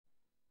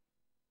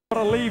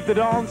to leave the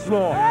dance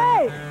floor.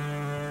 Hey!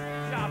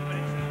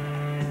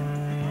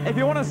 If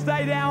you want to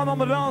stay down on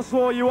the dance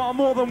floor, you are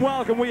more than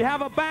welcome. We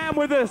have a band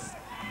with us,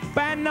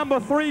 band number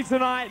 3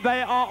 tonight.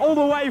 They are all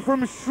the way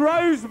from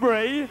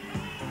Shrewsbury.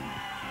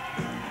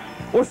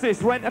 What's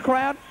this, Rent a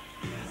Crowd?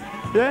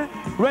 Yeah?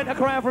 Rent a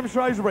Crowd from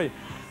Shrewsbury.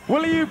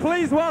 Will you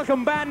please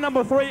welcome band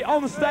number 3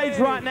 on stage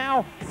right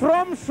now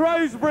from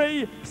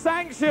Shrewsbury,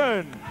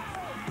 Sanction.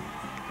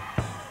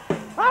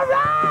 All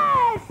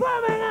right,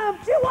 Birmingham,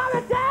 do you want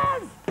to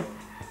dance?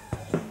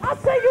 I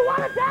say you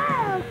want to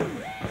dance.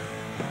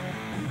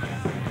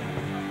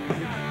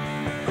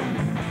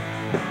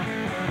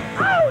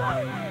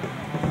 Oh!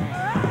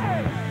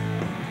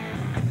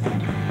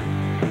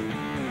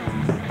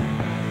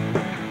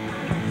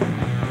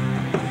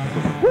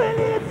 When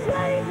it's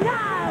late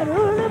night,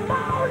 early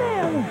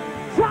morning,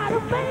 try to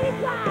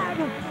make like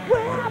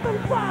we're having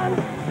fun.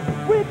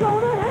 We're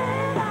gonna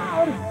head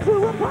out to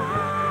a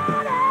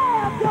party,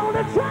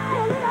 gonna try a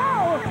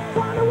little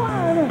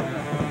one-on-one.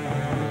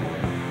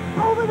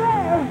 Over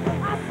there,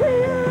 I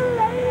see a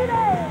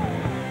lady,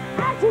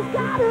 and she's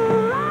got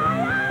her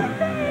eye on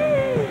me.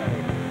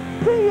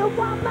 Do you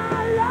want my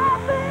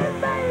loving,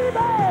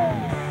 baby?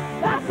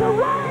 That's the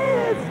way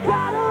it's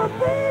gotta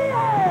be.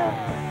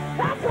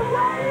 That's the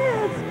way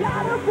it's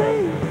gotta be.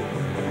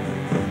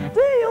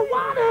 Do you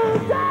wanna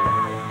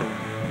dance?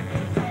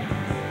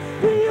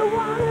 Do you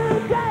wanna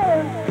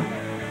dance?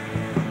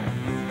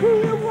 Do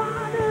you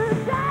wanna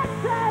dance,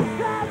 dance,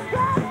 dance,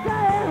 dance,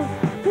 dance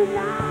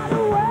tonight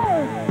away?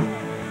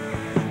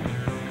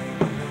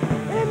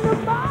 In the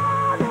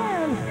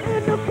morning,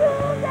 in the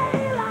cool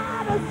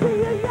daylight, I see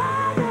you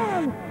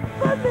yearning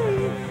for me.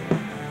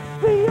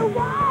 Do you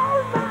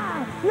want my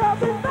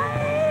loving,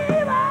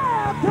 baby?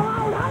 Come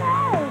on,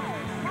 honey,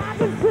 I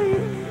can see.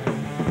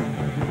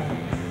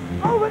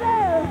 Over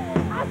there,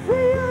 I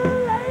see a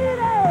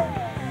lady,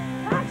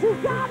 and she's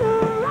got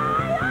her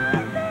eye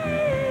on me.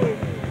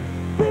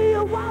 Do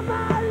you want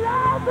my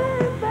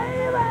loving,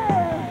 baby?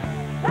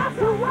 That's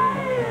the way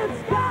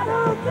it's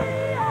gotta be.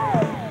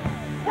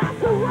 That's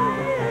the way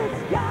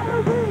it's gotta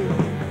be.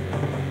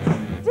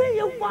 Do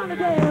you wanna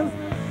dance?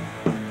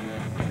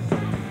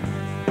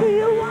 Do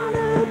you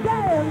wanna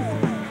dance?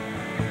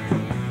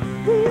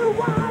 Do you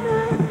wanna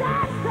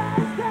dance,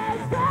 dance,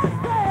 dance, dance,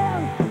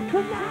 dance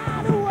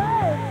tonight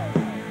away?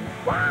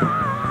 Wow!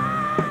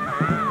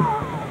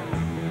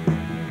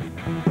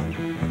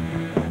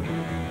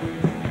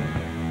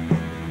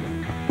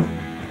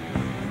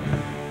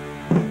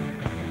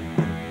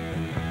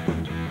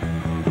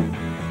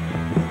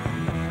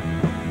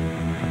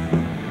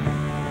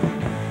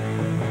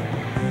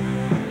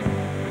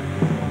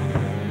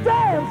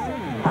 Dance!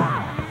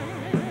 Ah!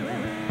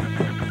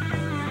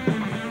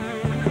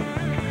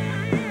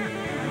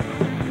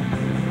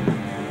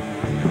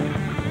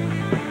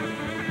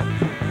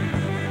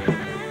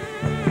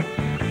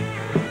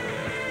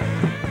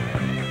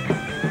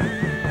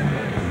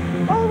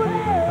 Over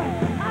there,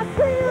 I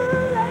see a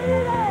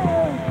lady,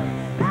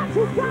 and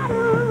she's got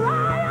her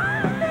eye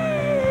on me.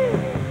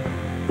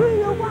 Do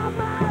you want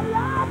my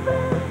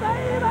loving,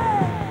 baby?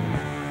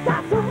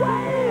 That's the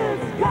way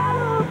it's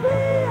gotta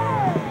be.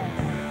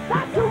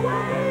 That's the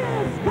way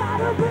it's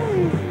gotta be.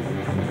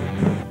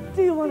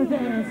 Do you wanna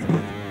dance?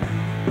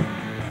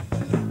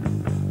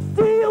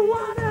 Do you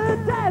wanna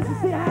dance? You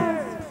see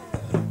hands.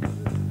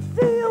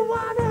 Do you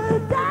wanna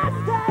dance,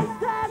 dance,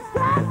 dance,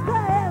 dance,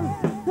 dance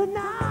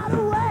tonight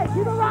away?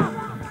 Keep it rock.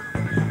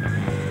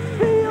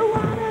 Do you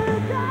wanna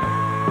dance?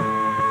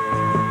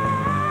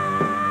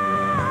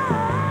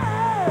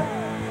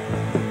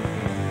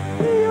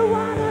 Do you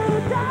wanna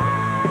dance?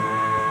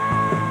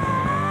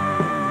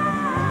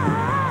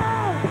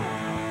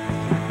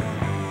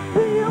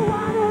 Do you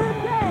wanna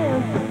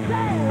dance,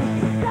 dance,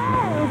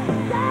 dance,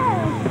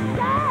 dance,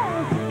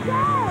 dance,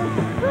 dance?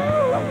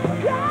 Ooh,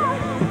 yes,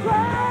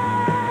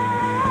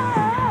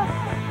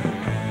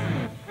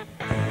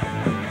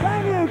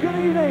 thank you, good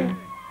evening.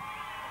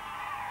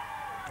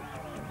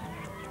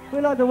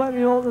 We'd like to welcome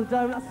you all to the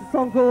dome. That's a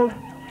song called Do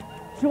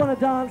You Wanna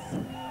Dance?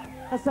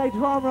 I say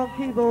drama on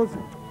keyboards,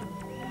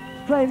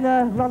 playing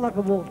Run Like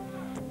a Wolf.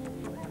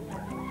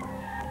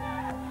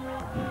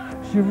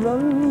 She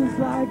runs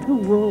like a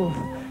wolf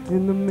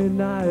in the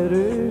midnight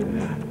air,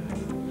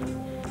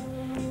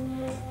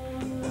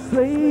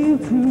 slave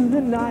to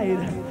the night,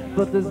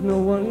 but there's no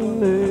one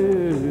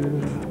there.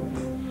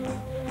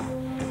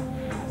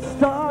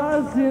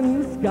 Stars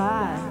in the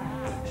sky,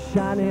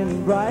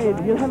 shining bright.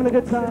 You're having a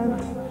good time?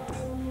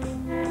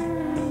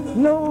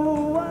 No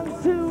one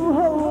to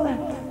hold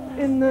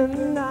in the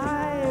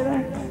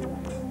night.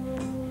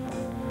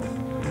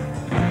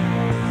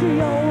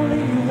 She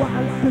only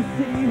wants to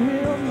see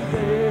him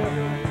there.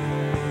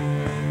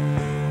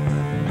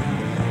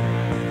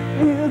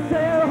 Is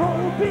there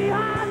hope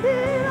behind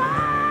it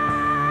all?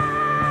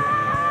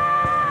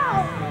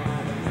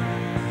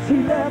 She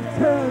left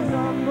her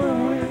number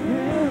with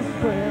his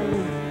friend,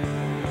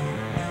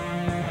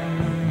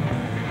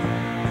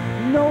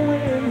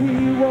 knowing he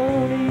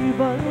won't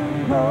even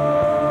call.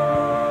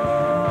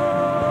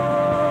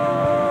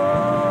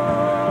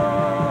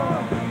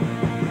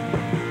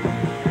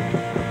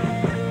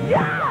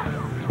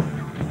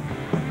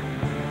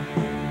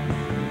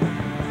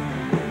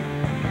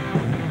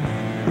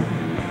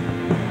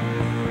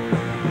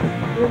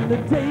 the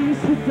day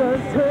she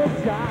does her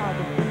job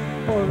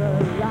for her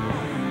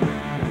life.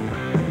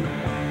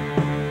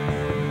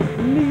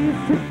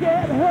 Needs to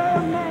get her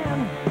man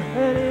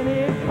at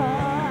any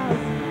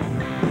cost.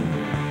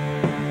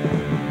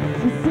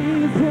 She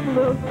sees him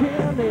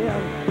looking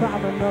in from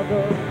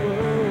another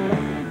world,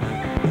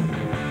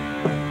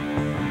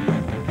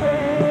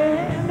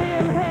 hand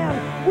in hand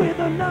with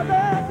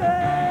another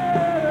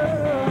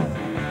girl.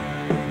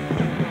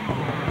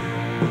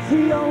 She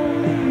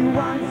only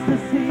wants to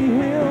see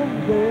him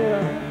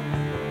there.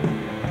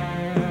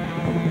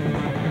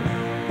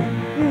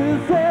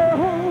 Is there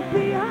hope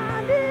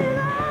behind it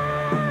all?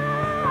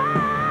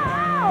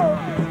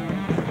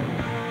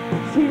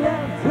 She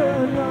left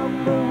her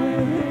number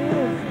with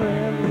his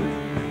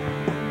friends,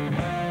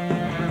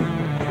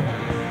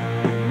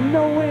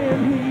 knowing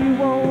he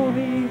won't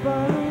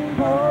even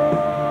call.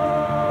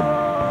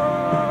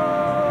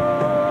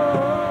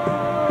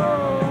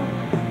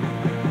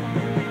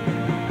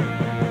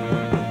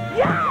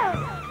 Yeah!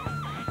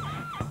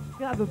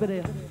 Have a bit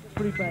of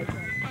free bass.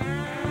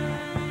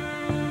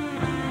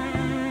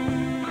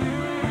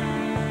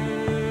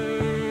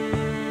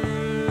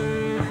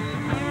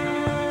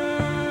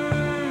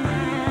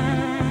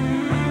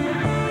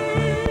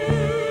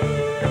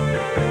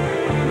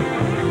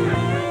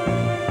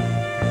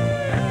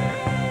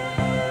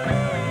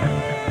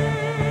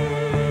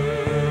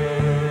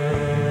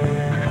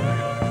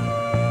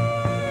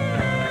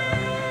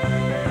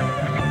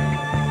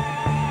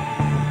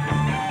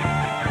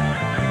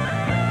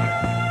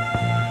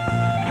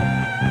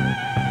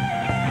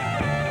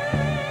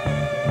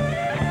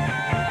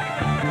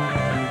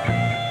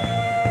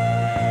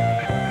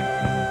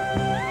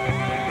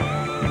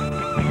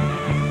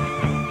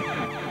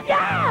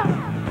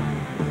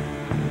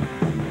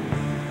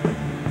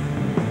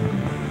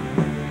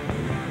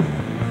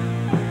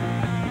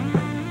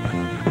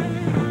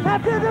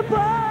 After the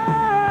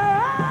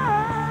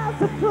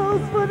bars are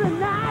closed for the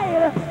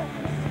night,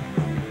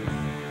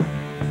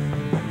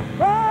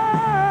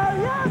 all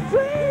your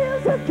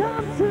dreams have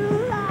come to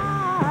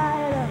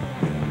light.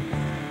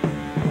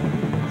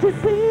 She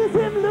sees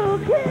him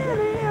looking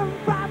in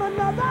from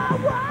another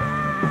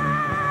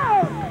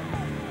world,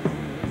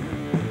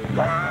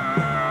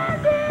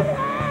 hand in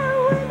hand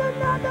with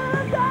another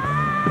girl.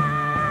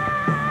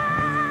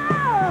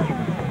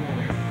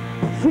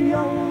 She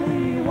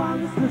only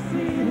wants to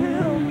see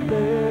him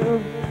there.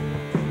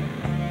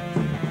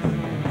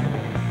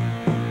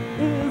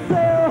 Is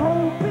there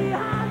hope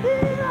behind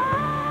it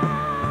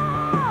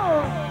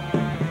all?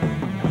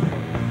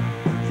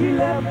 She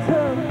left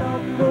her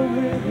number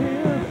with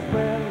his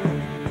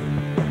friend,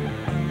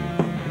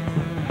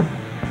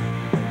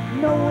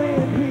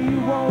 knowing he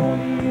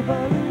won't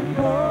even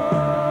call.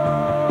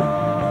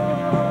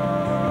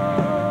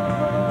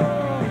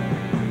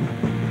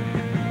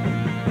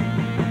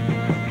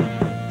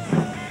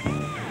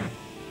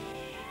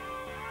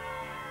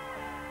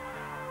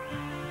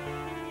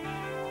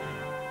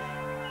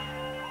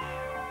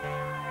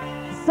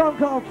 Song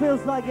called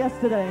Feels Like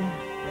Yesterday.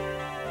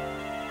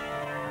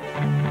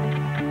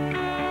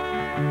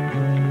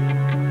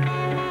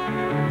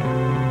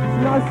 It's a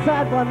nice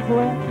sad one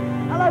for you.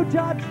 Hello,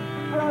 Judge.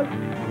 Hello.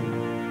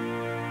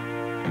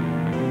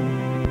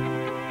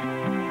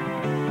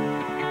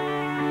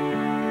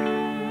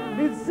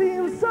 It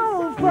seems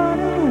so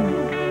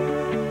funny.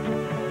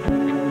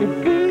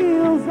 It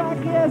feels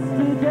like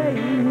yesterday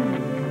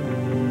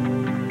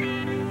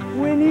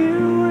when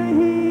you were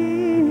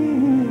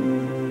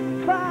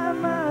here by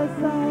my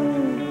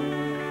side.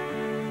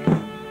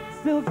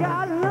 Still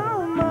got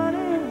no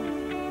money,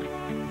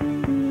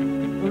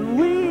 but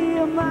we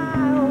are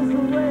miles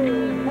away.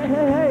 Hey,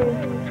 hey, hey.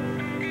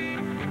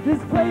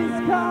 This place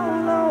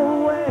called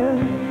nowhere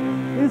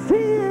is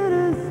here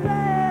to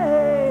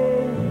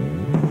stay.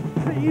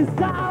 Please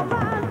dial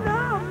my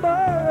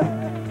number.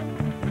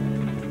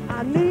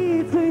 I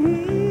need to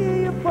hear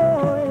your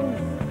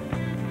voice.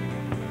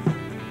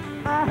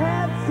 I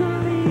had to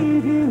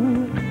leave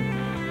you.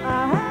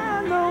 I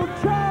had no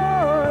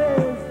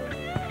choice.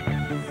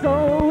 So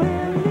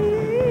in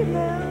the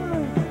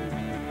evening,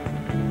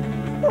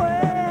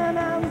 when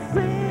I'm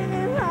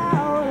singing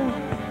loud,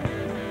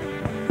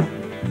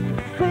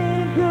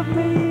 think of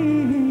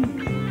me,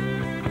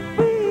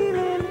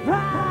 feeling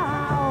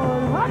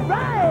proud. All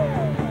right.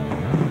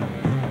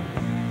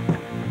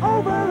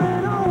 Over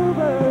and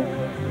over,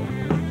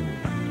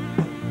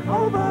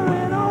 over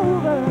and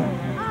over,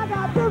 I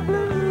got the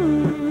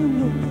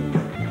blues.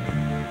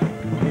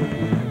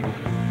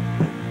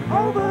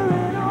 Over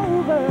and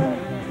over,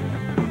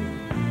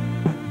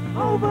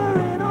 over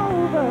and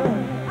over,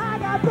 I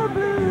got the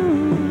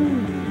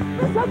blues.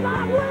 Mr.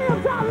 Mark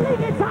Williams on lead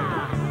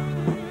guitar.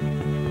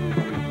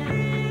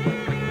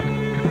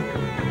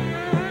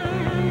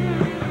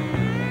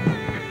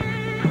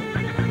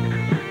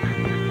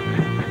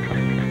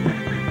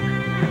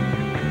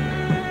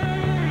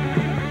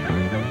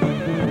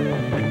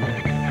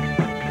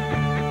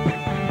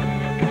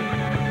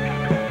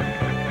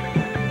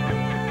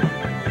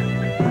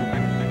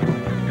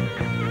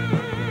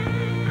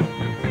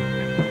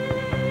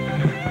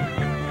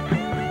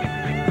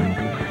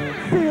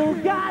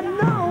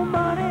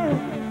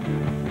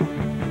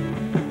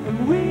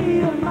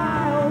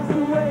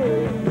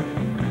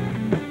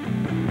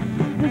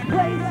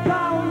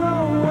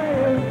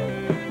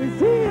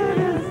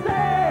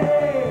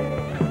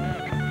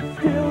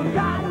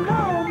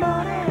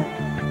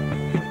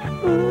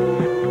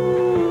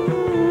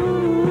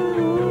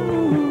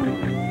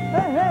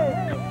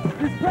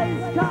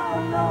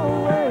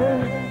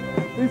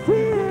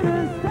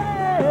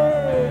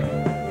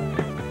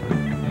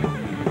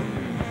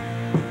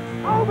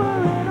 over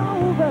and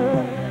over,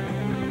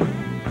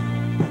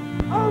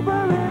 over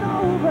and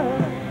over,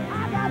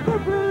 I got the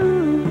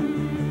blues.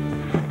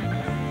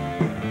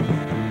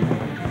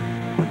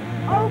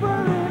 Over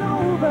and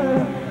over,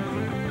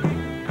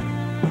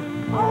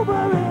 over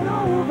and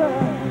over,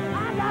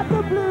 I got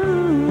the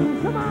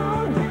blues. Come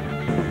on.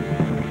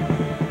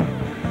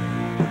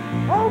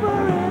 Over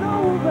and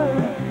over,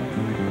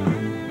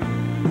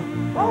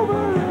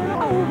 over and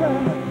over,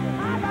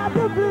 I got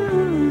the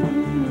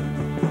blues.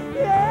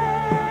 Yeah,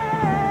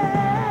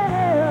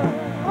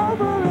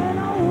 over and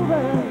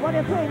over. What do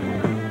you think?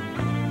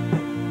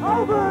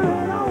 Over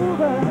and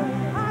over,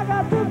 I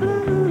got the blues.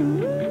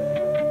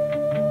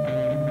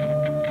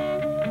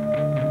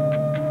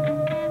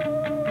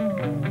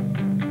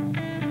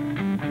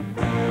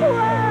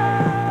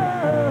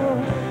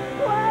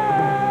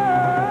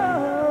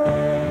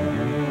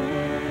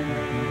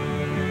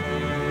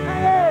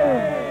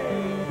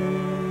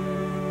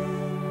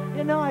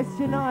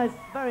 You're nice,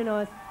 very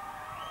nice.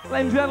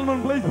 Ladies and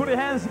gentlemen, please put your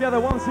hands together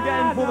once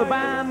again for the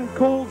band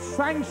called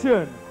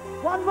Sanction.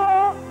 One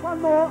more,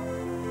 one more.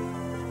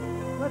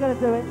 We're going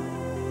to do it.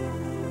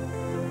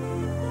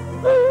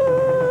 Ooh,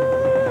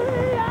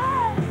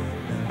 yeah.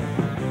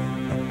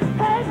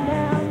 Hey,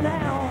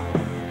 now.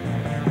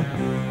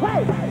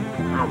 Hey,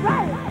 all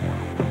right.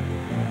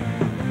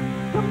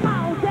 Come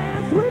on,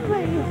 dance with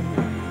me.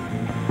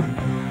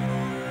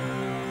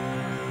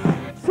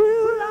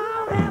 Too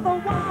long have I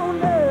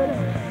wandered,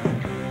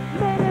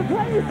 many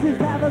places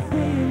have I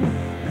seen,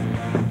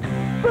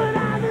 but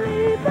I'm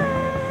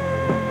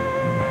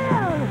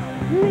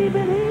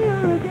leaving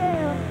here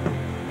again.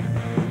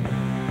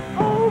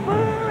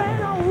 Over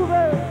and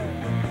over,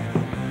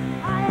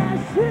 I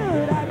ask,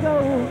 should I go?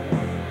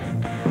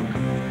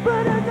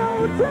 But I know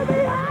to be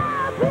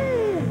happy,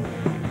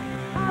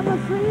 I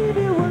must leave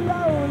you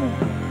alone.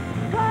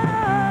 Oh,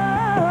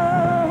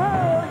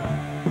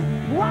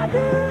 why do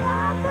I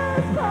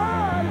first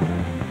fall?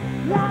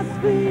 Lost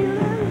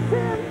feelings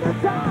in the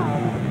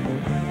dark.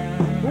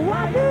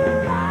 Why do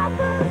I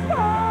first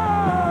fall?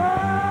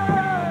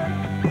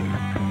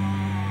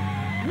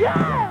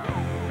 Yeah!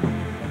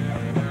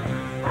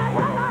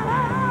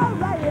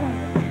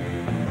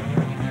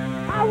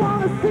 I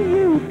wanna see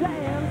you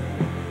dance.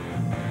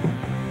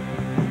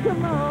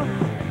 Come on.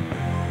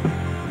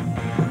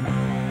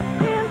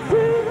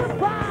 Into the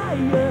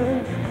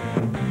fire,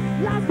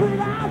 lost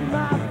without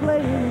my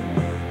flame.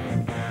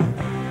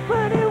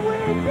 Burning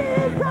with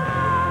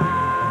desire.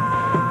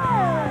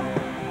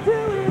 Do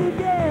it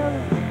again,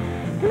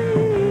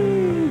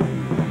 please.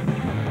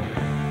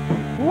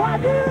 Why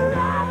do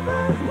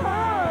lovers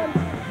part?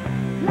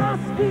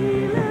 Lost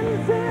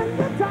feelings in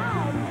the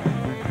dark.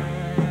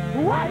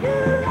 Why do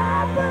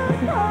lovers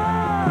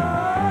part?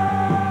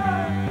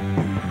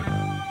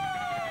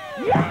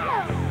 Yeah!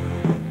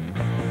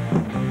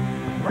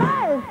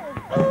 Hey!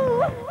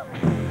 Ooh!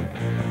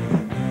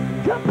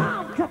 Come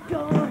on, clap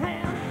your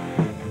hands.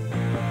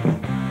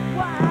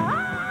 Wow!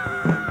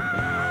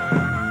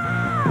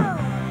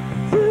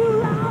 Too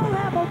long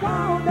have I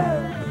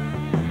wandered.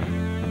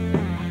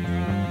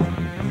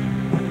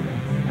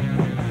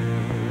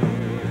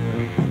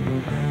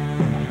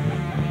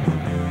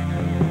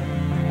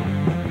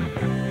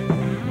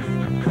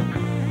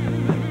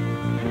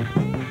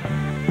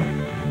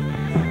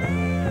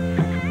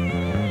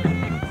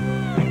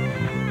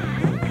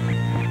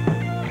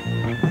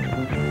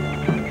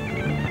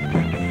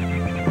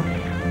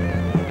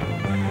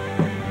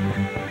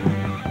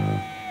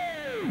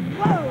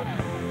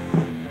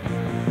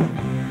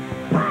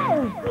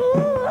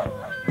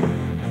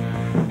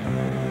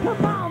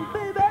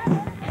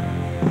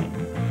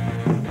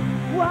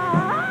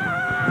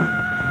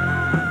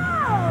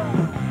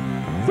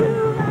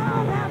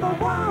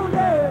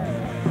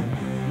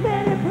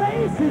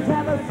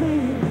 Have a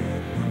seat,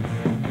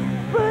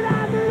 but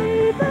I'm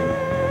leaving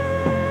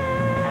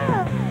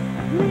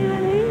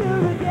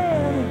here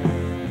again.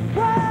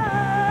 Whoa,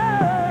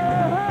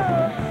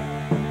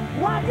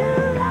 why do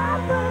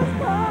lovers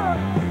part?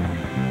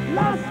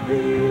 Lost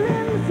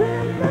feelings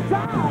in the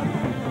dark.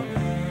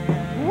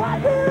 Why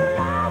do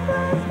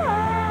lovers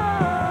part?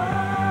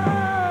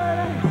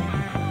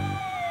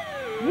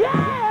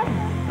 Yeah,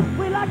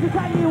 we'd like to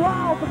thank you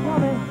all for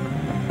coming.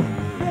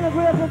 Been a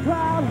real good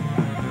crowd.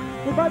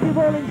 We hope you've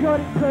all enjoyed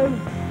it too.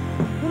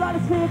 We'd like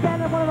to see you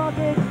again at one of our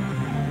gigs.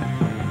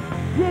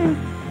 You.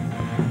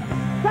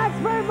 Thanks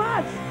very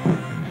much.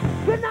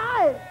 Good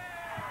night.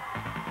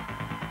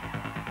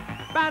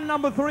 Band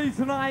number 3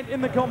 tonight in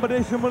the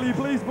competition. Will you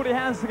please put your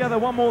hands together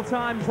one more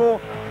time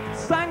for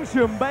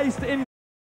Sanction, based in